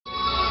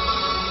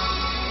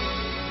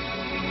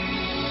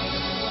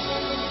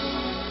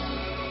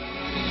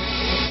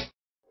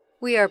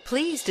We are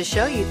pleased to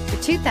show you the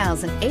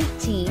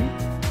 2018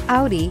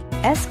 Audi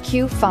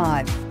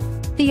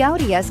SQ5. The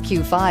Audi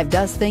SQ5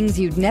 does things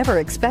you'd never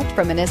expect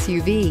from an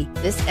SUV.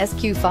 This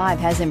SQ5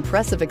 has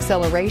impressive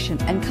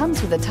acceleration and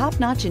comes with a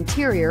top-notch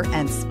interior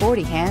and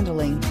sporty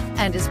handling,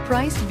 and is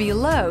priced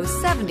below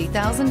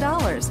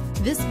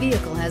 $70,000. This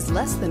vehicle has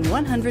less than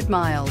 100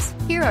 miles.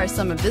 Here are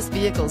some of this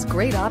vehicle's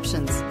great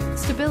options: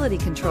 stability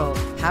control,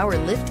 power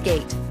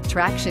liftgate,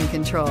 traction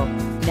control,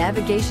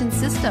 navigation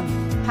system,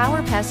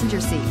 power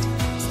passenger seat,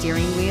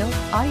 steering wheel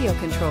audio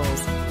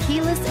controls,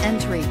 keyless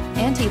entry,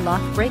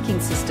 anti-lock braking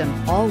system,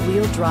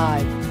 all-wheel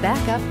drive,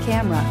 backup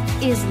camera.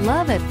 Is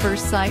love at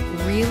first sight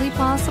really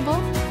possible?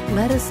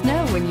 Let us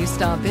know when you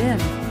stop in.